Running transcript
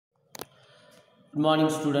Good morning,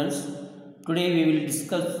 students. Today we will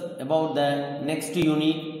discuss about the next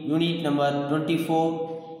unit number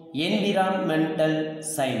 24, Environmental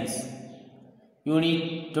Science.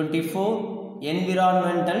 Unit 24,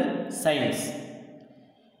 Environmental Science.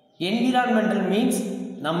 Environmental means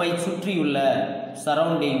நம்மை சுற்றியுள்ள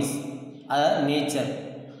surroundings, nature.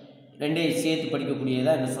 ரெண்டே சேர்த்து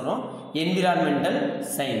படிக்கக்கூடியதா என்ன சொல்றோம்? Environmental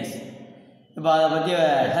Science. இப்போ அதை பற்றி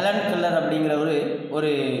ஹெலன் கெல்லர் அப்படிங்கிற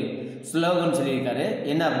ஒரு ஸ்லோகன் சொல்லியிருக்காரு.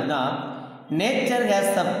 என்ன அப்படின்னா, nature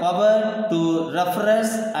has the power to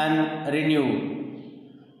refresh and renew.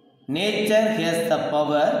 Nature has the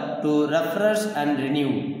power to refresh and renew.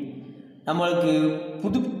 நம்மளுக்கு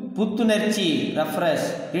புத்துணர்ச்சி, ரெஃப்ரெஷ்,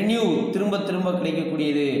 ரினியூ, திரும்ப திரும்ப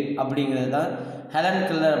கிடைக்கக்கூடியது அப்படிங்கிறது தான் ஹெலன்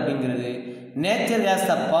கெல்லர் அப்படிங்கிறது. Nature has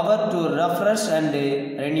the power to refresh and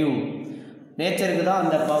renew. நேச்சருக்கு தான்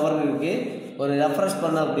அந்த பவர் இருக்குது, ஒரு ரெஃப்ரெஷ்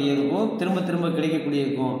பண்ணக்கூடியதுக்கும் திரும்ப திரும்ப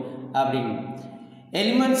கிடைக்கக்கூடியதுக்கும் அப்படின்னு.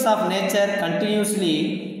 Elements of nature continuously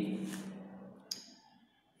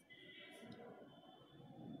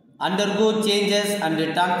undergo changes and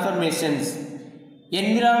transformations.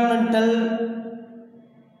 Environmental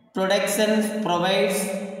productions provides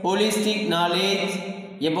holistic knowledge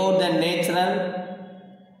about the natural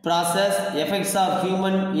process, effects of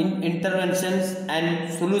human interventions and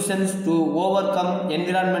solutions to overcome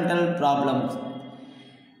environmental problems.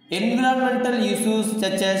 Environmental issues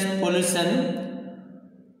such as pollution,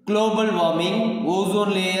 global warming,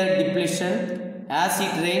 ozone layer depletion,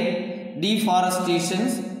 acid rain, deforestation,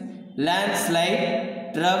 landslide,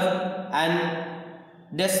 drought and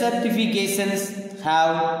desertifications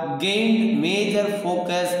have gained major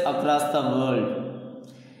focus across the world.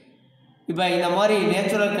 இப்போ இந்த மாதிரி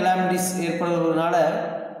natural calamities ஏற்படுறதுனால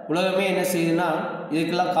உலகமே என்ன செய்யுதுன்னா,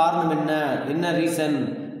 இதுக்கெல்லாம் காரணம் என்ன reason,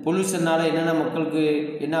 பொல்யூஷனால் என்னென்ன மக்களுக்கு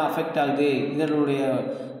என்ன அஃபெக்ட் ஆகுது, இதனுடைய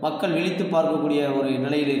மக்கள் விழித்து பார்க்கக்கூடிய ஒரு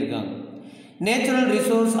நிலையில் இருக்காங்க. Natural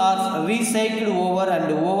resource R recycled over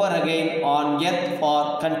and over again on earth for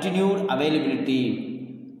continued availability.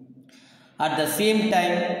 At the same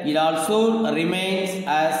time, it also remains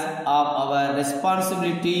as of our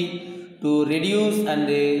responsibility to reduce and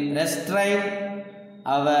restrain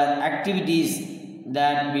our activities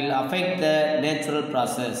that will affect the natural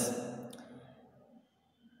process.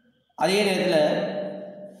 அதே நேரத்தில்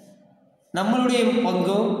நம்மளுடைய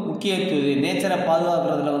பங்கும் முக்கியத்துவம், நேச்சரை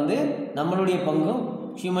பாதுகாக்கிறதுல நம்மளுடைய பங்கும்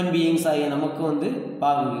human beings ஆகிய நமக்கு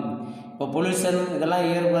பாருங்க. இப்போ பொல்யூஷன் இதெல்லாம்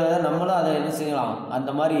ஏற்படுறத நம்மளும் அதை என்ன செய்யலாம், அந்த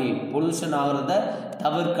மாதிரி பொல்யூஷன் ஆகிறத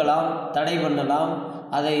தவிர்க்கலாம், தடை பண்ணலாம்.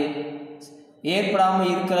 அதை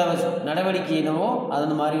ஏற்படாமல் இருக்கிற நடவடிக்கை என்னவோ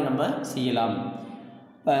அது மாதிரி நம்ம செய்யலாம்.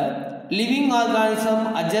 இப்போ living organism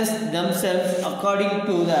adjust themselves according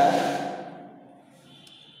to the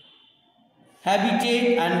habitat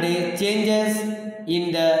and changes in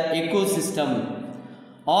the ecosystem.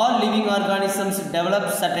 All living organisms develop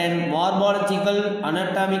certain morphological,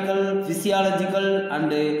 anatomical, physiological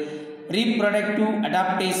and reproductive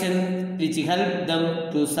adaptation which help them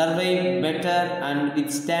to survive better and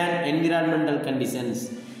withstand environmental conditions.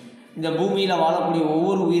 இந்த பூமியில் வாழக்கூடிய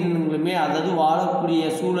ஒவ்வொரு உயிரினங்களுமே அதாவது வாழக்கூடிய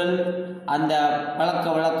சூழல், அந்த பழக்க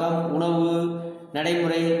வழக்கம், உணவு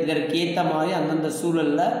நடைமுறை இதற்கு ஏற்ற மாதிரி அந்தந்த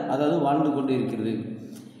சூழலில் அதாவது வாழ்ந்து கொண்டு இருக்கிறது.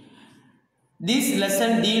 This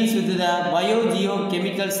lesson deals with the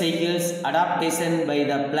biogeochemical cycles, adaptation by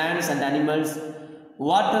the plants and animals,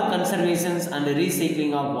 water conservation and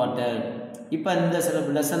recycling of water. இப்போ இந்த சில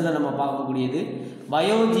லெசனில் நம்ம பார்க்கக்கூடியது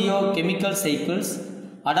பயோஜியோகெமிக்கல் cycles,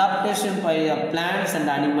 adaptation by the plants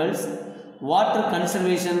and animals, water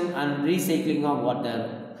conservation and recycling of water.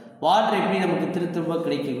 Water எப்படி நமக்கு திரும்ப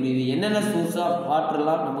கிடைக்கக்கூடியது, என்னென்ன சோர்ஸ் ஆஃப்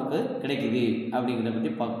வாட்டர்லாம் நமக்கு கிடைக்குது அப்படிங்கிறத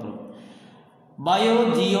பற்றி பார்க்குறோம்.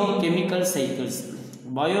 பயோஜியோகெமிக்கல் cycles.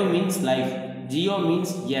 Bio means life, Jio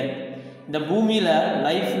means earth. இந்த பூமியில்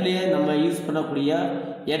லைஃப்லேயே நம்ம யூஸ் பண்ணக்கூடிய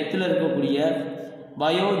எர்த்தில் இருக்கக்கூடிய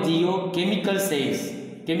பயோஜியோ கெமிக்கல் சைக்கிள்ஸ்.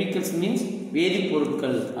 கெமிக்கல்ஸ் மீன்ஸ்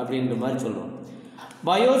வேதிப்பொருட்கள் அப்படின்ற மாதிரி சொல்கிறோம்.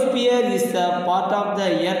 Biosphere is the part of the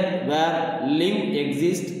earth where live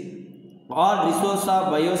exist. All resources of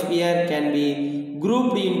biosphere can be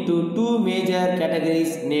grouped into two major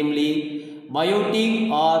categories, namely biotic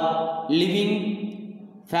or living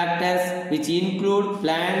factors, which include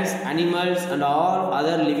plants, animals and all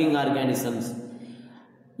other living organisms.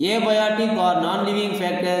 Abiotic or non-living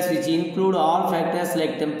factors, which include all factors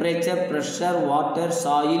like temperature, pressure, water,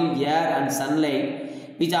 soil, air and sunlight,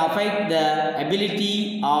 which affect the ability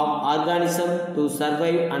of organisms to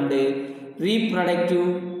survive and reproductive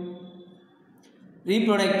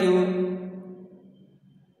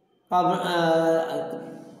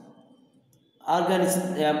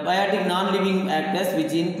organisms. Biotic non-living factors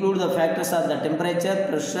which include the factors of the temperature,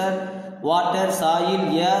 pressure, water, soil,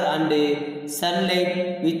 air and sunlight,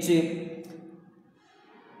 which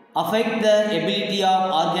affect the ability of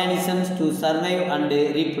organisms to survive and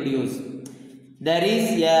reproduce. There is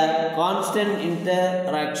a constant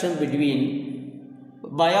interaction between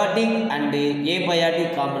biotic and abiotic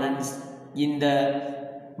components in the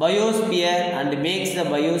biosphere and makes the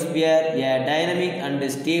biosphere a dynamic and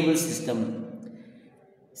stable system.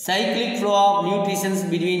 Cyclic flow of nutrition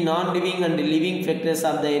between non-living and living factors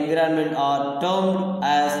of the environment are termed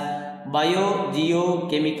as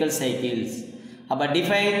biogeochemical cycles. அப்போ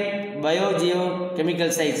define biogeochemical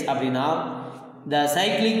cycles அப்படின்னா the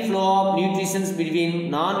cyclic flow of nutrition between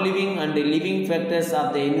non-living and living factors of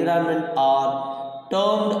the environment are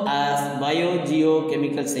termed as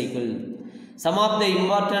biogeochemical cycle. Some of the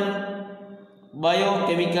important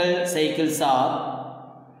biochemical cycles are: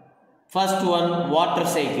 first one water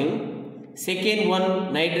cycle, second one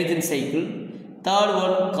nitrogen cycle, third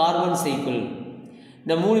one carbon cycle.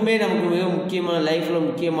 இந்த மூணுமே நமக்கு மிக முக்கியமான லைஃப்பில்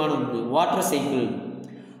முக்கியமான water cycle.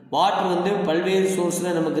 Water வந்து பல்வேறு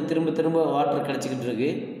சோர்ஸில் நமக்கு திரும்ப திரும்ப வாட்டர் கிடச்சிக்கிட்டு இருக்கு.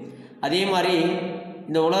 அதே மாதிரி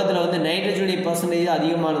இந்த உலகத்தில் வந்து நைட்ரஜனுடைய பர்சன்டேஜ்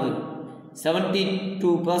அதிகமானது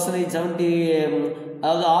 72%,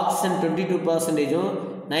 அதாவது ஆக்சிஜன் 22%,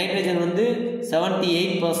 நைட்ரஜன் வந்து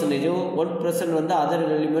 78%, 1% வந்து அதர்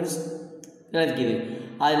எலிமெண்ட்ஸ் கிடைக்குது.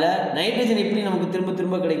 அதில் நைட்ரஜன் எப்படி நமக்கு திரும்ப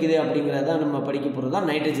திரும்ப கிடைக்குது அப்படிங்கிறத நம்ம படிக்க போகிறது தான்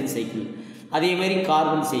நைட்ரஜன் சைக்கிள். அதேமாதிரி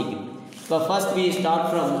கார்பன் சைக்கிள். இப்போ first we start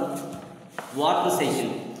from water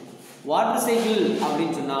cycle. Water cycle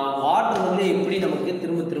அப்படின்னு சொன்னால் வாட்டர் வந்து எப்படி நமக்கு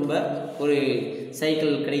திரும்ப திரும்ப ஒரு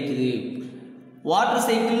சைக்கிள் கிடைக்குது. Water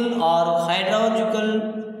cycle R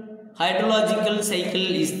hydrological cycle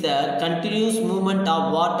is the continuous movement of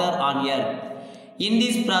water on earth. In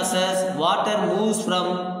this process, water moves from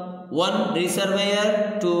one reservoir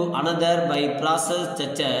to another by process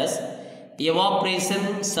such as evaporation,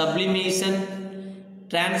 sublimation,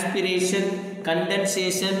 transpiration,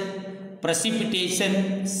 condensation, precipitation,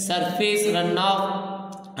 surface runoff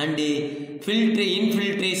and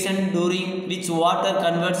infiltration, during which water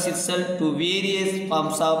converts itself to various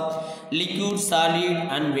forms of liquid, solid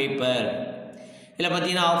and vapor. இதில்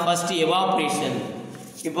பார்த்தீங்கன்னா first evaporation.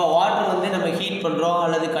 இப்போ water வந்து நம்ம heat பண்ணுறோம்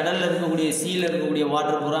அல்லது கடலில் இருக்கக்கூடிய சீல இருக்கக்கூடிய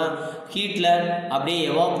வாட்டர் பூரா ஹீட்டில் அப்படியே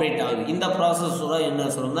எவாப்ரேட் ஆகுது. இந்த ப்ராசஸ் பூரா என்ன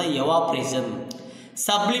சொல்லணும்னா எவாப்ரேஷன்.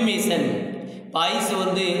 சப்ளிமேஷன், இப்போ ஐஸ்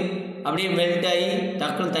வந்து அப்படியே மெல்ட் ஆகி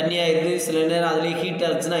டக்குன்னு தண்ணி ஆகிடுது, சில நேரம் அதுலேயே ஹீட்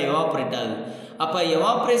ஆச்சுன்னா எவாப்ரேட் ஆகுது. அப்போ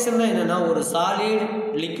எவாப்ரேஷன்னா என்னென்னா ஒரு சாலிட்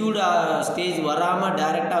லிக்யூட் ஸ்டேஜ் வராமல்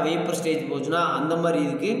டைரெக்டாக வேப்பர் ஸ்டேஜ் போச்சுன்னா அந்த மாதிரி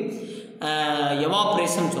இதுக்கு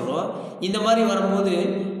எவாப்ரேஷன் சொல்கிறோம். இந்த மாதிரி வரும்போது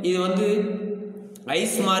இது வந்து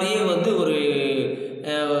ஐஸ் மாதிரியே வந்து ஒரு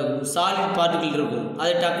சாலிட் பார்ட்டிகிள் இருக்கும்,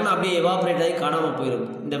 அது டக்குன்னு அப்படியே எவாப்ரேட் ஆகி காணாமல் போயிடும்.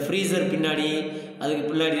 இந்த ஃப்ரீசர் பின்னாடி அதுக்கு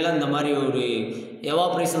பின்னாடிலாம் இந்த மாதிரி ஒரு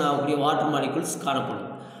எவாப்ரேஷன் ஆகக்கூடிய வாட்டர் மாலிகுல்ஸ் காணப்படும்.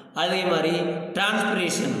 அதே மாதிரி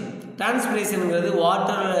டிரான்ஸ்பிரேஷனுங்கிறது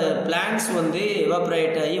வாட்டர் பிளான்ட்ஸ் வந்து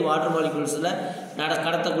எவாப்ரேட் ஆகி வாட்டர் மாலிகுல்ஸில்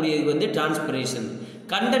கடத்தக்கூடியது வந்து டிரான்ஸ்பிரேஷன்.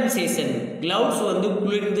 கண்டென்சேஷன், கிளவுட்ஸ் வந்து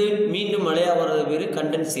குளிர்ந்து மீண்டும் மழையாக வர்றது பேர்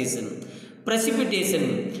கண்டென்சேஷன். ப்ரெசிபிடேஷன்,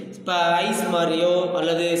 இப்போ ஐஸ் மாதிரியோ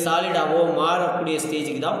அல்லது சாலிடாவோ மாறக்கூடிய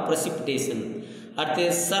ஸ்டேஜுக்கு தான் ப்ரெசிபிடேஷன். அடுத்து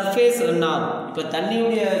சர்ஃபேஸ் ரன் ஆஃப். இப்போ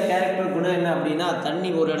தண்ணியுடைய கேரக்டர் குணம் என்ன அப்படின்னா தண்ணி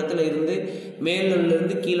ஒரு இடத்துல இருந்து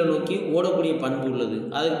மேலிருந்து கீழே நோக்கி ஓடக்கூடிய பண்பு உள்ளது,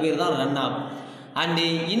 அதுக்கு பேர் தான் ரன் ஆஃப். அண்டு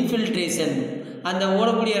இன்ஃபில்ட்ரேஷன், அந்த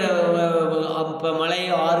ஓடக்கூடிய இப்போ மலை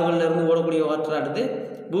ஆறுகள்லேருந்து ஓடக்கூடிய வாட்டர் அடுத்து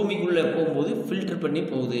பூமிக்குள்ளே போகும்போது ஃபில்டர் பண்ணி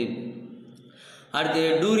போகுது. அடுத்து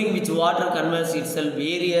touring which water converts itself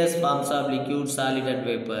various forms of liquid, solid and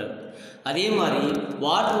vapour. அதே மாதிரி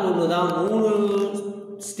வாட்டர் ஒன்று தான் 3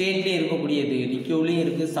 ஸ்டேட்லேயும் இருக்கக்கூடியது, லிக்யூட்லேயும்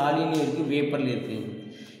இருக்குது, சாலிட்லேயும் இருக்குது, வேப்பர்லேயும் இருக்குது.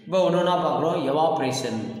 இப்போ ஒன்று ஒன்றா பார்க்குறோம்.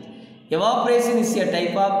 Evaporation is a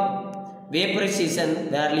type of vaporization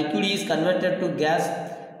where liquid is converted to gas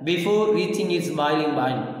before reaching its boiling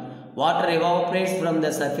point. Water evaporates from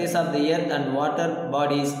the surface of the earth and water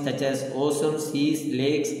bodies such as oceans, seas,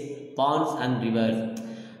 lakes, ponds and rivers.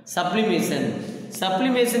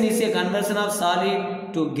 Sublimation is a conversion of solid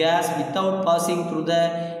to gas without passing through the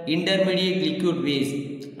intermediate liquid phase.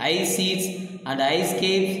 Ice sheets and ice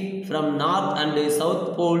caps from north and south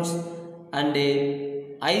poles and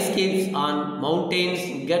ice caps on mountains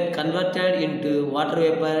get converted into water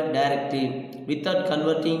vapor directly without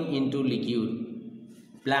converting into liquid.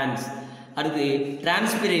 Plants. அடுத்து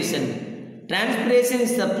transpiration. Transpiration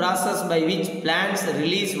is the process by which plants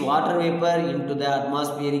release water vapor into the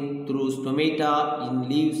atmosphere through stomata in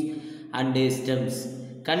leaves and stems.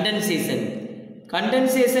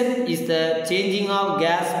 Condensation is the changing of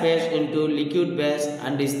gas phase into liquid phase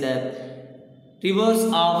and is the reverse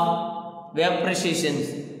of vaporization.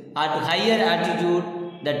 At higher altitude,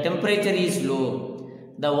 the temperature is low.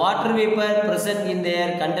 The water vapor present in their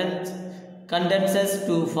condenses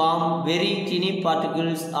to form very tiny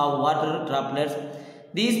particles of water droplets.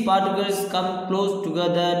 These particles come close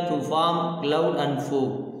together to form cloud and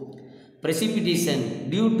fog. Precipitation.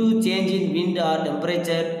 Due to change in wind or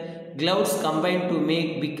temperature, clouds combine to make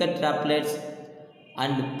bigger droplets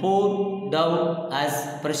and pour down as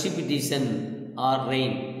precipitation or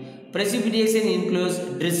rain. Precipitation includes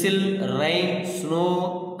drizzle, rain, snow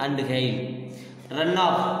and hail.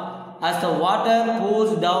 Runoff. As the water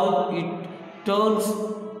pours down,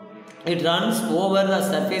 it runs over the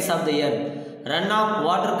surface of the earth. Runoff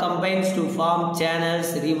water combines to form channels,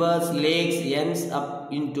 rivers, lakes, ends up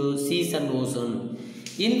into seas and ocean.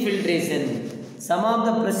 Infiltration. Some of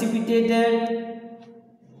the precipitated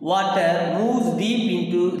water moves deep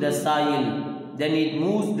into the soil. Then it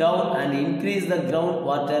moves down and increases the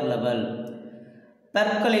groundwater level.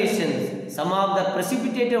 Percolation. Some of the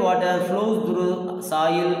precipitated water flows through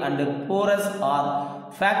soil and porous or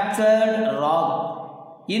fractured rock.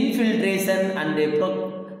 Infiltration and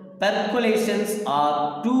percolations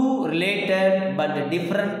are two related but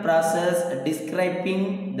different processes describing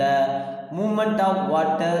the movement of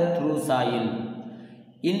water through soil.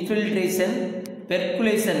 Infiltration,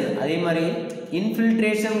 percolation அதே மாதிரி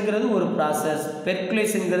infiltrationங்கிறது ஒரு process,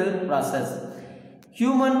 percolationங்கிறது process.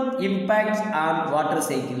 Human impacts on water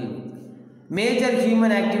cycle. Major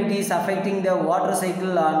human activities affecting the water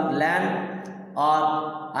cycle on land are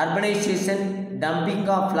urbanization, dumping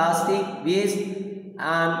of plastic waste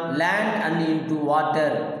on land and into water,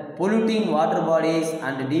 polluting water bodies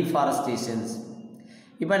and deforestations.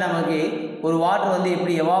 இப்போ நமக்கு ஒரு water வந்து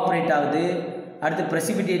எப்படி evaporate ஆகுது, அடுத்து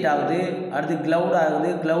precipitate ஆகுது, அடுத்து cloud ஆகுது,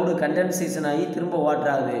 cloud condensation ஆகி திரும்ப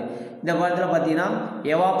வாட்டர் ஆகுது. இந்த படத்தில் பார்த்தீங்கன்னா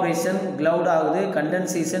எவாப்ரேஷன், cloud ஆகுது,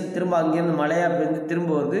 condensation, திரும்ப அங்கேருந்து மழையாக பெய்து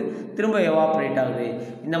திரும்ப வருது, திரும்ப எவாப்ரேட் ஆகுது.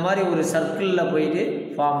 இந்த மாதிரி ஒரு சர்க்கிளில் போயிட்டு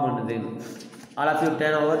ஃபார்ம் பண்ணுது. All of you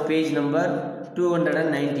turn over page number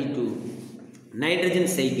 292. Nitrogen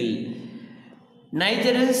cycle.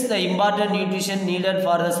 Nitrogen is the important nutrition needed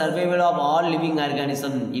for the survival of all living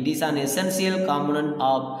organisms. It is an essential component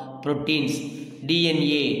of proteins,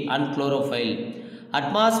 DNA and chlorophyll.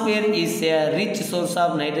 Atmosphere is a rich source of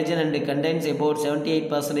nitrogen and contains about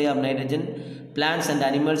 78% of nitrogen. Plants and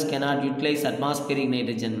animals cannot utilize atmospheric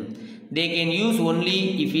nitrogen. They can use only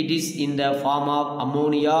if it is in the form of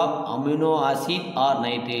ammonia, amino acid or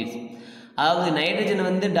nitrates. அதாவது nitrogen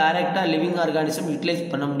வந்து டைரெக்டாக living organism utilise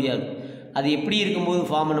பண்ண முடியாது. அது எப்படி இருக்கும்போது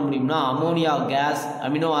form பண்ண முடியும்னா அமோனியா கேஸ்,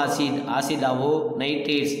 அமினோ ஆசிடாவோ,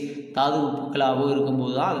 நைட்ரேட்ஸ் தாது உப்புக்களாவோ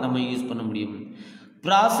இருக்கும்போது தான் அதை நம்ம யூஸ் பண்ண முடியும்.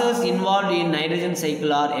 Process involve in nitrogen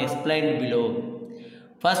cycle R explained below.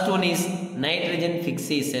 First one is nitrogen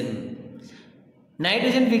fixation.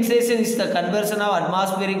 Nitrogen fixation is the conversion of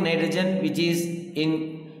atmospheric nitrogen which is in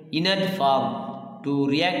inert form to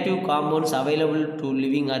reactive compounds available to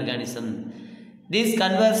living organisms. This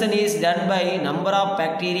conversion is done by number of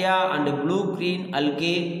bacteria and blue-green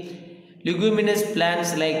algae. Leguminous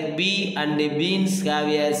plants like pea and beans have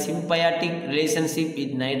a symbiotic relationship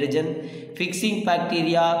with nitrogen fixing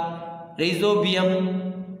bacteria.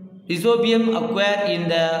 Rhizobium acquire in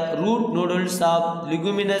the root nodules of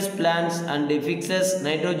leguminous plants and fixes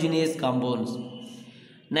nitrogenous compounds.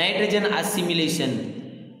 Nitrogen assimilation.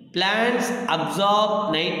 Plants absorb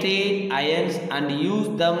nitrate ions and use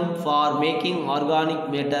them for making organic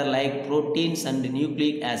matter like proteins and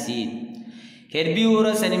nucleic acid.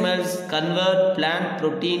 Herbivorous animals convert plant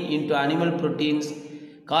protein into animal proteins.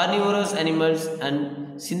 Carnivorous animals and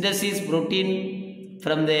synthesize protein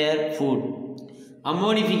from their food.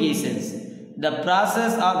 Ammonifications. The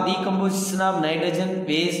process of decomposition of nitrogen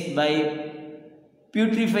waste by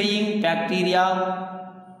putrefying bacteria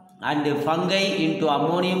and fungi into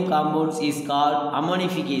ammonium compounds is called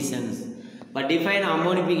ammonifications. But define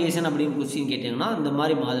ammonification அப்படின்னு question கேட்டீங்கன்னா இந்த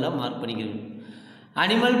மாதிரி மாதிரில mark பண்ணிக்கிறது.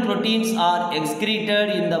 Animal proteins are excreted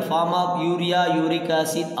in the form of urea, uric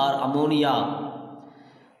acid or ammonia.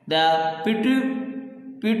 The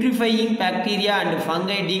putrefying bacteria and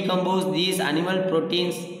fungi decompose these animal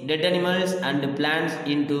proteins, dead animals and plants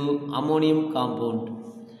into ammonium compound.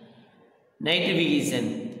 Nitrification.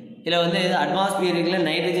 இதில் வந்து அட்மாஸ்பியரில்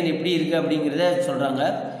nitrogen எப்படி இருக்குது அப்படிங்கிறத சொல்கிறாங்க.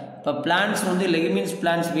 இப்போ plants வந்து லெகுமின்ஸ்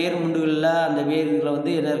plants வேர் முண்டுகளில் அந்த வேர்களில்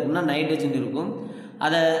வந்து என்ன இருக்குன்னா நைட்ரஜன் இருக்கும்.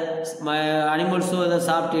 அதை அனிமல்ஸோ அதை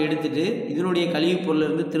சாப்பிட்டு எடுத்துகிட்டு இதனுடைய கழிவுப்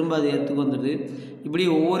பொருளிலிருந்து திரும்ப அதை எடுத்துக்கு வந்துடுது. இப்படி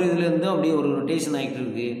ஒவ்வொரு இதுலேருந்தும் அப்படியே ஒரு ரொட்டேஷன் ஆகிட்டு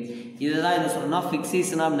இருக்குது. இதை தான் என்ன சொல்லணும்னா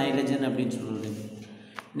ஃபிக்சேஷன் ஆஃப் நைட்ரஜன் அப்படின்னு சொல்கிறது.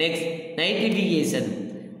 Next nitrification.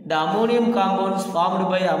 The ammonium compounds formed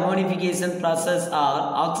by ammonification process are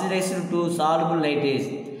oxidized to soluble nitrates.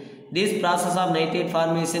 This process of nitrate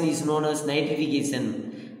formation is known as nitrification.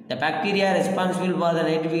 The bacteria responsible for the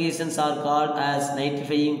nitrifications are called as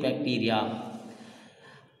nitrifying bacteria.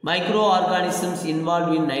 Microorganisms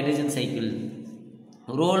involved in nitrogen cycle.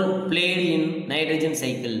 Role played in nitrogen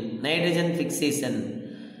cycle. Nitrogen fixation.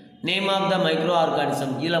 Name of the microorganism.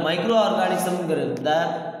 இதில் மைக்ரோஆர்கானிசம்ங்கிறத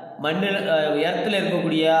மண்ணில் எர்த்தில்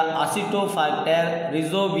இருக்கக்கூடிய அசிட்டோஃபாக்டர்,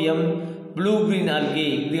 ரிசோபியம், blue green algae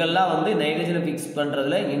இதுகெல்லாம் வந்து நைட்ரஜனை fix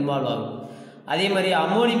பண்ணுறதுல involve ஆகும். அதே மாதிரி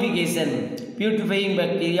ammonification, beautifying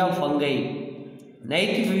bacteria, fungi.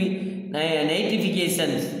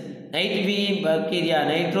 நைட்ரிஃபிகேஷன்ஸ், nitrifying bacteria,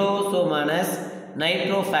 நைட்ரோசோமானஸ்,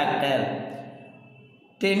 நைட்ரோஃபாக்டர்.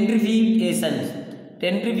 டென்ட்ரிஃபிகேஷன்ஸ்,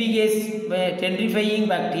 டென்ட்ரிஃபையிங்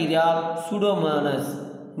bacteria, Pseudomonas.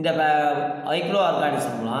 இந்த micro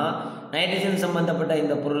ஆர்கானிசம்லாம் nitrogen சம்பந்தப்பட்ட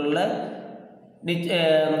இந்த பொருள்களை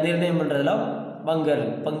நிர்ணயம் பண்ணுறதுல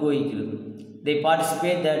பங்கு வகிக்கிறது. They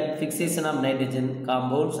participate that fixation of nitrogen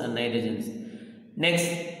compounds and nitrogens. Next,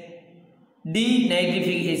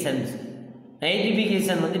 denitrifications.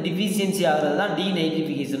 Nitrification வந்து deficiency ஆகிறது தான்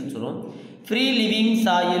denitrification சொல்லுவோம். Free living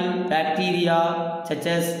soil bacteria such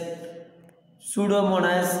as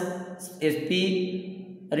Pseudomonas sp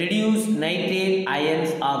reduce nitrate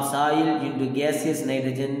ions of soil into gaseous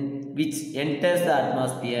nitrogen which enters the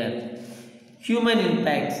atmosphere. Human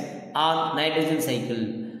impacts on nitrogen cycle.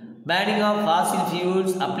 Burning of fossil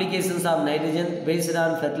fuels, applications of nitrogen based on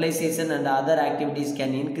fertilization and other activities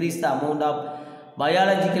can increase the amount of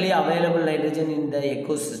biologically available nitrogen in the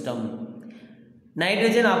ecosystem.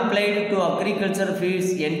 Nitrogen applied to agriculture fields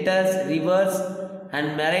enters rivers and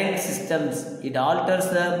marine systems. It alters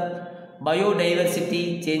the biodiversity,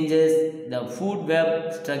 changes the food web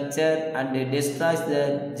structure and destroys the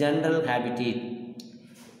general habitat.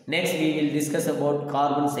 Next we will discuss about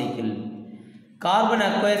carbon cycle. Carbon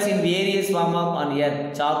occurs in various forms on earth.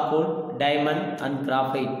 Charcoal, diamond and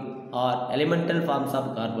graphite are elemental forms of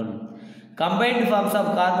carbon. Combined forms of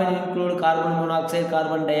carbon include carbon monoxide,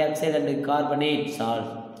 carbon dioxide and carbonate salt.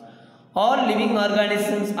 All living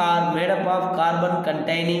organisms are made up of carbon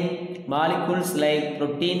containing molecules like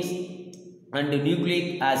proteins and nucleic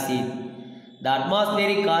acid. The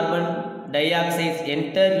atmospheric carbon dioxide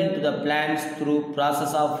enters into the plants through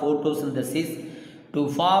process of photosynthesis to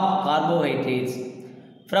form carbohydrates.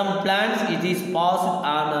 From plants it is passed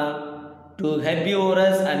on to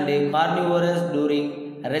herbivores and carnivores during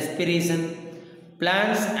respiration.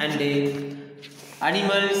 Plants and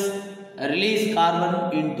animals release carbon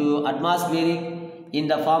into atmosphere in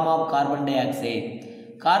the form of carbon dioxide.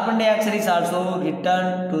 Carbon dioxide is also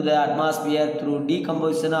returned to the atmosphere through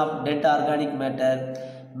decomposition of dead organic matter,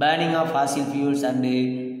 burning of fossil fuels and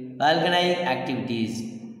volcanic activities.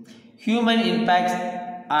 Human impacts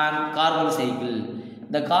on carbon cycle.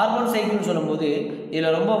 இந்த carbon சைக்கிள்னு சொல்லும்போது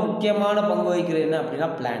இதில் ரொம்ப முக்கியமான பங்கு வகிக்கிறது என்ன அப்படின்னா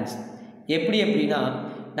plants. எப்படின்னா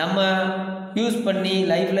நம்ம யூஸ் பண்ணி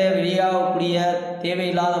லைஃப்பில் வெளியாகக்கூடிய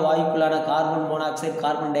தேவையில்லாத வாயுக்களான carbon monoxide,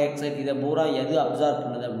 carbon di oxide இதை பூரா எது அப்சார்ப்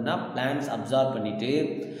பண்ணுது அப்படின்னா பிளான்ட்ஸ் அப்சார்ப் பண்ணிவிட்டு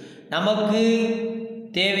நமக்கு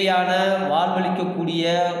தேவையான வாழ்வளிக்கக்கூடிய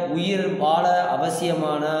உயிர் வாழ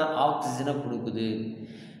அவசியமான ஆக்சிஜனை கொடுக்குது.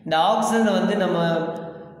 இந்த ஆக்சிஜனை வந்து நம்ம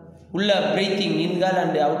உள்ள ப்ரீத்திங் இன்ஹேல்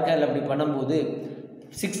அண்ட் அவுட்ஹேல் அப்படி பண்ணும்போது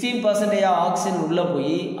 16% ஆக்சிஜன் உள்ளே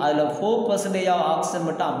போய் அதில் 4% ஆக்சிஜன்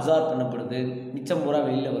மட்டும் அப்சார்ப் பண்ணப்படுது, மிச்சம் பூரா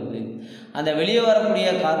வெளியில் வருது. அந்த வெளியே வரக்கூடிய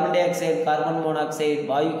carbon di oxide, carbon monoxide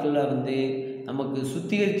வாயுக்களில் வந்து நமக்கு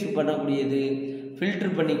சுத்திகரித்து பண்ணக்கூடியது,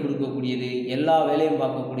 ஃபில்டர் பண்ணி கொடுக்கக்கூடியது, எல்லா வேலையும்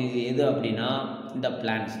பார்க்கக்கூடியது எது அப்படின்னா இந்த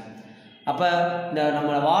பிளான்ட்ஸ். அப்போ இந்த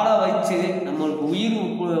நம்மளை வாழ வச்சு நம்மளுக்கு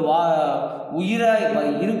உயிரை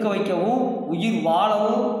இருக்க வைக்கவும் உயிர்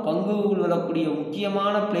வாழவும் பங்கு கொள்ளக்கூடிய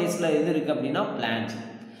முக்கியமான பிளேஸில் எது இருக்குது அப்படின்னா பிளான்ட்ஸ்.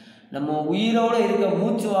 நம்ம உயிரோடு இருக்க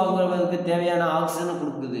மூச்சு வாங்குறதுக்கு தேவையான ஆக்சிஜனை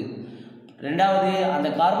கொடுக்குது. ரெண்டாவது அந்த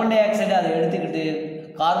கார்பன் டை ஆக்சைடு அதை எடுத்துக்கிட்டு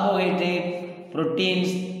கார்போஹைட்ரேட்,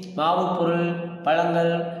 புரோட்டீன்ஸ், மாவு பொருள்,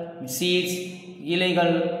 பழங்கள், சீட்ஸ்,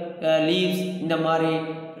 இலைகள், லீவ்ஸ் இந்த மாதிரி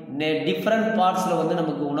டிஃப்ரெண்ட் பார்ட்ஸில் வந்து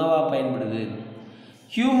நமக்கு உணவாக பயன்படுது.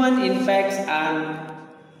 Human impacts and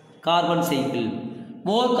carbon cycle.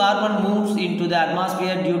 More carbon moves into the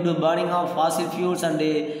atmosphere due to burning of fossil fuels and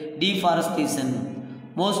deforestation.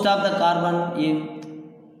 Most of the carbon in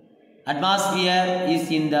atmosphere is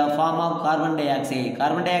in the form of carbon dioxide.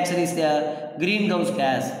 Carbon dioxide is a greenhouse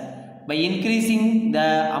gas. By increasing the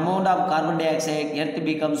amount of carbon dioxide, Earth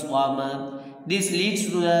becomes warmer. This leads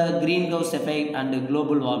to the greenhouse effect and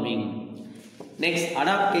global warming. Next,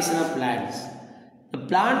 adaptation of plants. The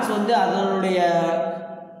plants வந்து அதனுடைய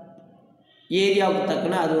ஏரியாவுக்கு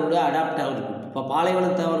தக்கன அதோட adapt ஆகிருக்கும். இப்போ பாலைவன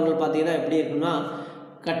தாவரங்கள் பார்த்தீங்கன்னா எப்படி இருக்குன்னா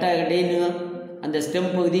கட்டைன்னு அந்த ஸ்டெம்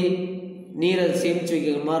பகுதி நீரை சேமித்து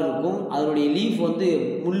வைக்கிற மாதிரி இருக்கும். அதனுடைய லீஃப் வந்து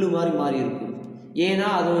முள் மாதிரி மாறி இருக்கும். ஏன்னா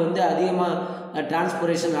அது வந்து அதிகமாக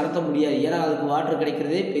டிரான்ஸ்போரேஷன் நடத்த முடியாது, ஏன்னா அதுக்கு வாட்டர்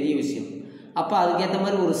கிடைக்கிறதே பெரிய விஷயம். அப்போ அதுக்கேற்ற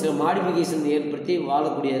மாதிரி ஒரு சில மாடிஃபிகேஷன் ஏற்படுத்தி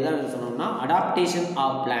வாழக்கூடியது தான் சொன்னோம்னா adaptation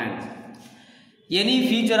of plants. Any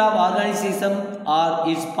feature of organism R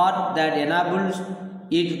it's part that enables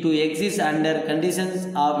it to exist under conditions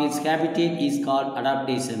of its habitat is called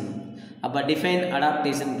adaptation. அப்போ டிஃபைன்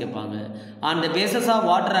அடாப்டேஷன் கேட்பாங்க. On the basis of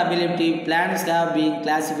water availability, plants have been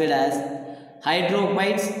classified as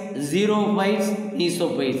hydrophytes, xerophytes,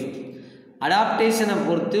 mesophytes. அடாப்டேஷனை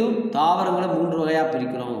பொறுத்து தாவரங்களை 3 வகையாக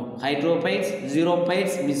பிரிக்கிறோம். Hydrophytes,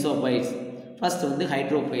 xerophytes, மிசோஃபைட்ஸ். First வந்து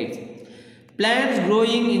hydrophytes. Plants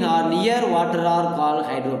growing இன் R near water R கால்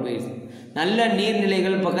hydrophytes. நல்ல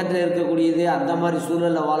நீர்நிலைகள் பக்கத்தில் இருக்கக்கூடியது, அந்த மாதிரி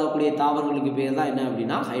சூழலில் வாழக்கூடிய தாவரங்களுக்கு பேர் தான் என்ன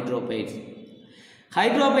அப்படின்னா hydrophytes.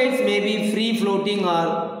 Hydrophytes may be free floating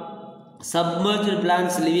R submerged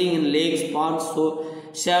plants living in lakes, ponds, so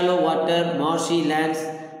shallow water, marshy lands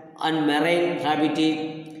and marine habitat.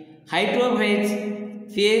 Hydrophytes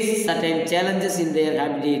face certain challenges in their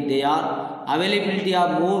habitat. They are availability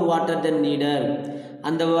of more water than needed.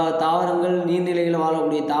 அந்த தாவரங்கள் நீர்நிலைகளில்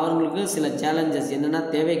வாழக்கூடிய தாவரங்களுக்கு சில challenges என்னென்னா,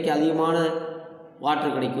 தேவைக்கு அதிகமான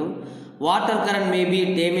water கிடைக்கும். Water current may be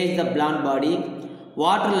damage the plant body.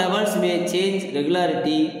 Water levels May change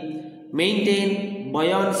regularity. Maintain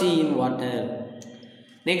buoyancy in water.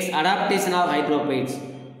 Next, adaptation of hydrophytes.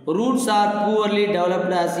 Roots are poorly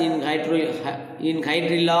developed as in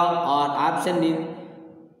hydrilla or absent in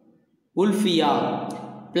Wolffia.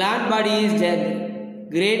 Plant body is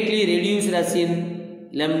greatly reduced as in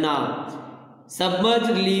lemna.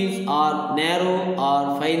 Submerged leaves are narrow or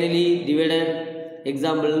finely divided.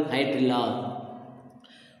 Example, hydrilla.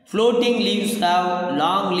 Floating leaves have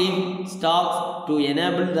long leaf stalks to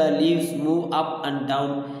enable the leaves move up and down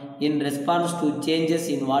in response to changes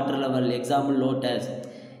in water level. Example, lotus.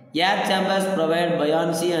 Air chambers provide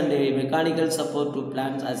buoyancy and mechanical support to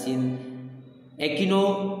plants as in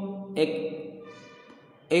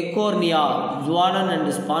Ecornia, Zuanan and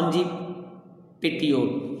spongy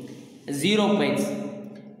petiole. Xerophytes.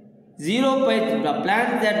 Xerophytes, the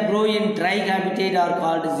plants that grow in dry habitat are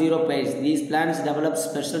called xerophytes. These plants develop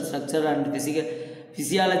special structure and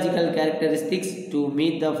physiological characteristics to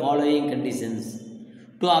meet the following conditions: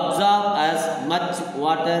 to absorb as much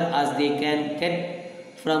water as they can get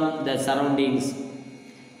from the surroundings,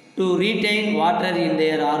 to retain water in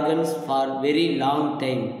their organs for very long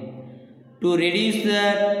time, to reduce the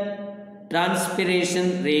transpiration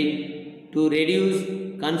rate, to reduce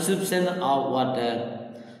consumption of water.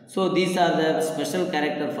 So these are the special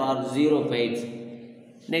character for xerophytes.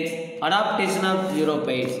 Next, adaptation of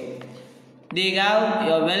xerophytes. They have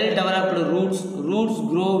a well-developed roots. Roots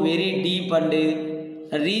grow very deep and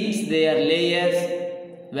reach their layers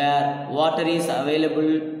where water is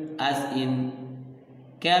available as in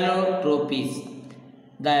calotropes.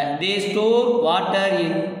 They store water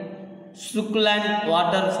in succulent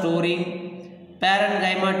water storing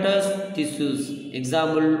parenchymatous tissues.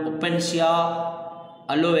 Example, Opuntia,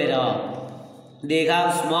 aloe vera. They have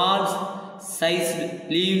small sized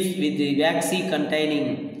leaves with waxy containing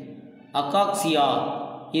acacia.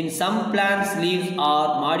 In some plants, leaves are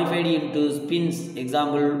modified into spines.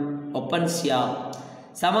 Example, Opuntia.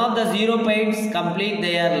 Some of the xerophytes complete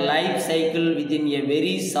their life cycle within a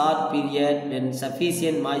very short period when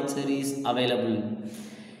sufficient moisture is available.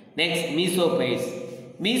 Next, mesophytes.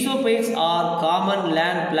 Mesophytes are common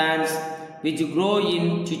land plants which grow in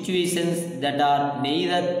situations that are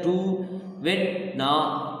neither too wet nor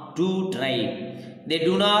too dry. They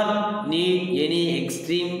do not need any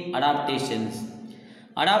extreme adaptations.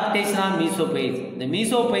 Adaptation of mesophytes. The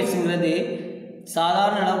mesophytes is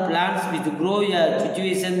சாதாரண plants which grow in a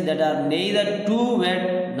situation that are neither too wet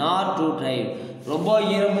nor too dry. ரொம்ப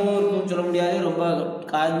ஈரமும் இருக்குன்னு சொல்ல முடியாது, ரொம்ப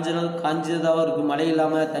காஞ்சதாகவும் இருக்கும், மழை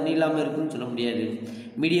இல்லாமல் தண்ணி இல்லாமல் இருக்குன்னு சொல்ல முடியாது,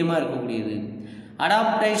 மீடியமாக இருக்கக்கூடியது.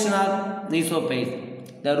 Adaptation of mesophytes.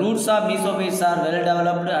 The roots of mesophytes are well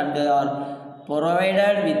developed and are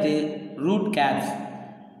provided with root caps.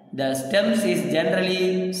 The stems is generally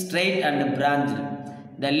straight and branched.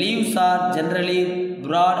 The leaves are generally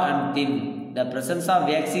broad and thin. The presence of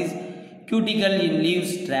waxy cuticle in leaf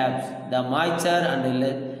straps the moisture and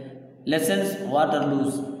lessens water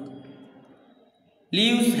loss.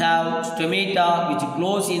 Leaves have stomata which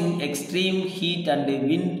close in extreme heat and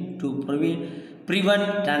wind to prevent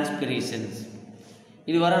transpirations.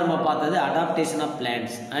 இதுவரை நம்ம பார்த்தது adaptation of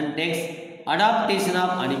plants. And next, adaptation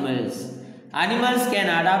of animals. Animals can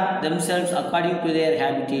adapt themselves according to their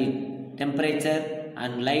habitat, temperature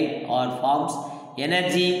and light, or forms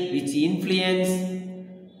energy which influence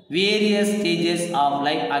various stages of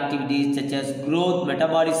life activities such as growth,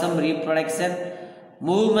 metabolism, reproduction,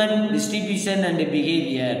 movement, distribution and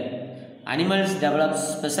behavior. Animals develop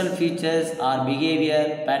special features or behavior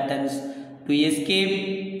patterns to escape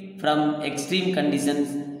from extreme conditions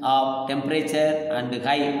of temperature and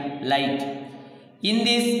high light. In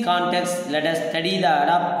this context, let us study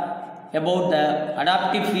about the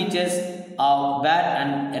adaptive features of bat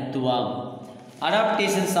and earthworm.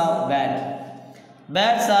 Adaptations of bat.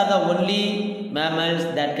 Bats are the only mammals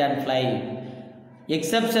that can fly.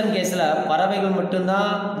 Exception கேஸில் பறவைகள்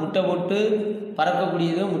மட்டும்தான் முட்டை போட்டு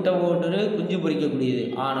பறக்கக்கூடியது, முட்டை போட்டு குஞ்சு பொரிக்கக்கூடியது.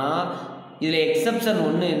 ஆனால் இதில் எக்ஸப்ஷன்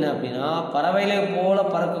ஒன்று என்ன அப்படின்னா, பறவைகளை போல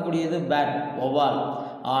பறக்கக்கூடியது பேட், ஒவ்வால்.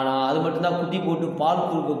 ஆனால் அது மட்டும்தான் குட்டி போட்டு பால்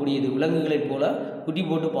கொடுக்கக்கூடியது, விலங்குகளைப் போல குட்டி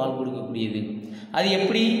போட்டு பால் கொடுக்கக்கூடியது. அது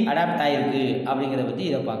எப்படி அடாப்ட் ஆகிருக்கு அப்படிங்கிறத பற்றி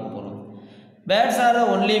இதை பார்க்க போகிறோம். Birds R the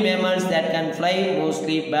only mammals that can fly.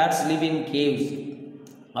 Mostly birds live in caves.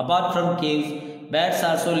 Apart from caves, bats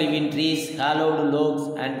also live in trees, hollowed logs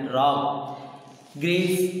and rock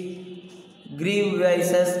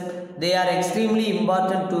crevices. They are extremely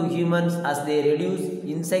important to humans as they reduce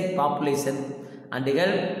insect population and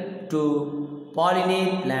help to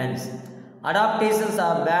pollinate plants. Adaptations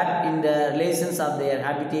of bats in the relations of their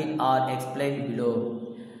habitat are explained below.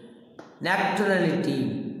 Nocturnality.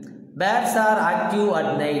 Bats are active at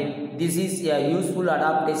night. This is a useful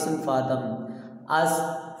adaptation for them, as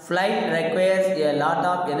flight requires a lot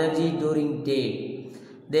of energy during day.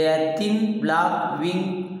 Their thin black wing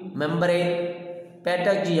membrane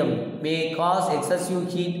patagium may cause excessive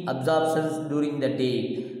heat absorption during the day.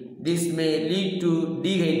 This may lead to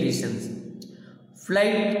dehydration.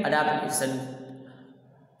 Flight adaptation.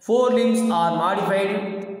 Forelimbs are modified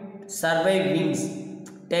survive wings.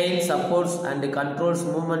 Tail supports and controls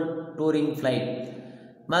movement during flight.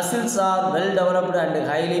 Muscles are well developed and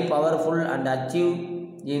highly powerful and achieve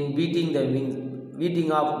in beating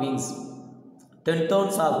of wings.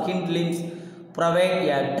 Tentacles of hind limbs provide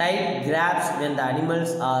a tight grasp when the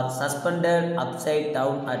animals are suspended upside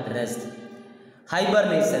down at rest.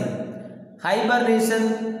 Hibernation. Hibernation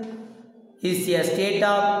is a state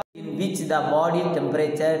in which the body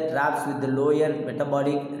temperature drops with the lower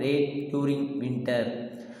metabolic rate during winter.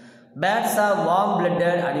 Bats are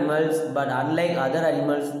warm-blooded animals, but unlike other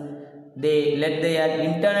animals, they let their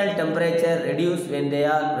internal temperature reduce when they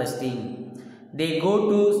are resting. They go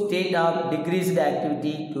to state of decreased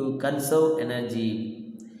activity to conserve energy.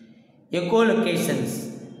 Echolocations.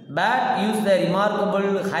 Bats use the remarkable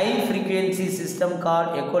high-frequency system called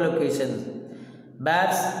echolocations.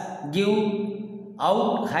 Bats give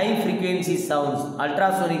out high-frequency sounds,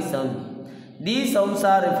 ultrasonic sounds. These sounds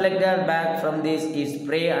are reflected back from its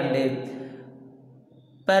prey and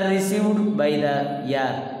perceived by the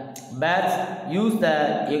air. Bats use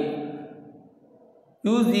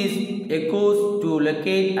these echoes to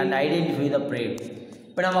locate and identify the prey.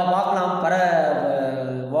 இப்போ நம்ம பார்க்கலாம்,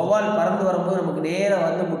 வௌவால் பறந்து வரும்போது நமக்கு நேராக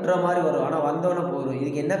வந்து முட்டுற மாதிரி வரும். ஆனால் வந்தோன்னே போயிடும்.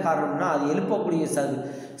 இதுக்கு என்ன காரணம்னா, அது எழுப்பக்கூடிய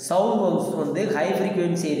சவுண்ட் வந்து ஹை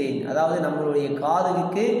ஃப்ரீக்குவென்சி ரேஞ்ச், அதாவது நம்மளுடைய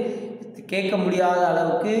காதுக்கு கேட்க முடியாத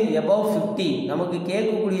அளவுக்கு above 50, நமக்கு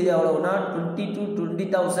கேட்கக்கூடியது எவ்வளவுனா 20 to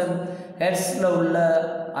 20,000 ஹெர்ட்ஸில் உள்ள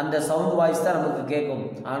அந்த சவுண்ட் வாய்ஸ் தான் நமக்கு கேட்கும்.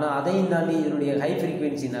 ஆனால் அதையும் தாண்டி இதனுடைய ஹை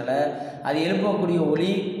ஃப்ரீக்குவென்சினால் அது எழுப்பக்கூடிய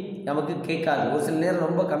ஒலி நமக்கு கேட்காது. ஒரு சில நேரம்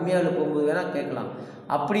ரொம்ப கம்மியாக எழுப்பும்போது வேணால் கேட்கலாம்.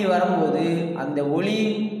 அப்படி வரும்போது அந்த ஒலி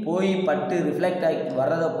போய் பட்டு ரிஃப்ளெக்ட் ஆகி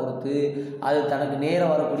வர்றதை பொறுத்து அது தனக்கு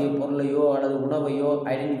நேரம் வரக்கூடிய பொருளையோ அல்லது உணவையோ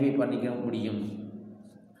ஐடென்டிஃபை பண்ணிக்க முடியும்.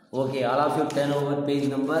 Okay, all of you turn over page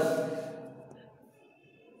number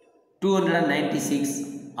 296.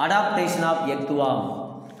 Adaptation of earthworm.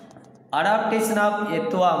 Adaptation of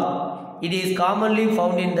earthworm. It is commonly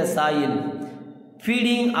found in the soil,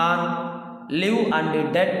 feeding on live and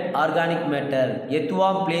dead organic matter.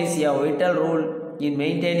 Earthworm plays a vital role in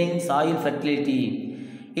maintaining soil fertility.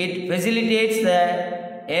 It facilitates the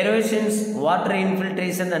erosion, water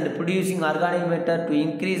infiltration and producing organic matter to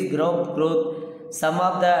increase growth. Some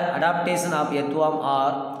of the adaptation of earthworm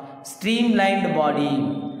are streamlined body.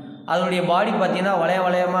 அதனுடைய பாடி பார்த்தீங்கன்னா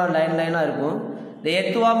வளையமாக லைனாக இருக்கும். The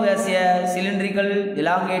earthworm has a cylindrical,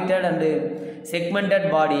 elongated and segmented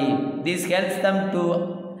body. This helps them to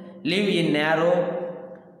live in narrow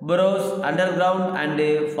burrows underground and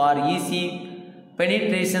for easy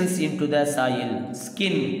penetrations into the soil.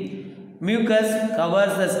 Skin. Mucus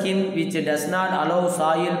covers the skin which does not allow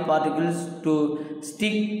soil particles to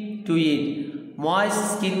stick to it. Moist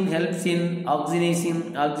skin helps in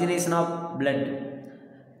oxygenation of blood.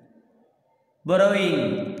 Burrowing.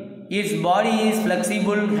 Its body is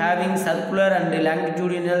flexible, having circular and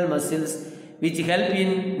longitudinal muscles which help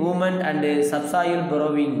in movement and subsoil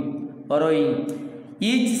burrowing.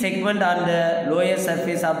 Each segment on the lower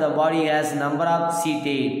surface of the body has number of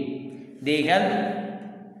setae. They help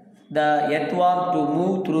the earthworm to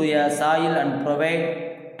move through a soil and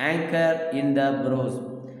provide anchor in the burrows.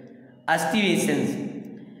 Astivations.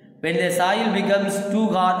 When the soil becomes too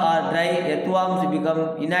hard or dry, earthworms become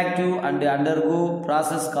inactive and undergo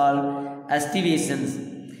process called astivations.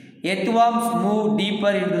 Earthworms move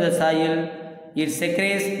deeper into the soil. It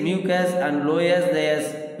secretes mucus and lowers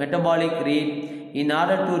their metabolic rate in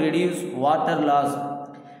order to reduce water loss.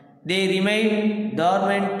 They remain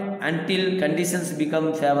dormant until conditions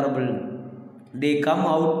become favorable. They come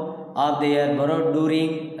out of their burrow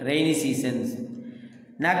during rainy seasons.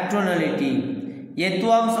 Nocturnality.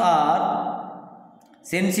 Earthworms are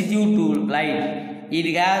sensitive to light.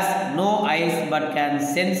 It has no eyes but can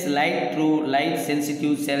sense light through light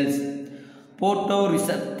sensitive cells,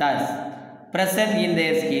 photoreceptors, present in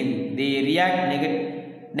their skin. They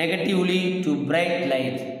react negatively to bright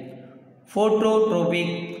light. Phototropic.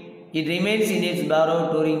 It remains in its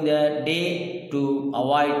burrow during the day to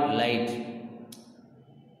avoid light.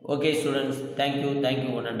 Okay students, thank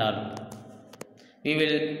you one and all. We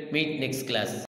will meet next class.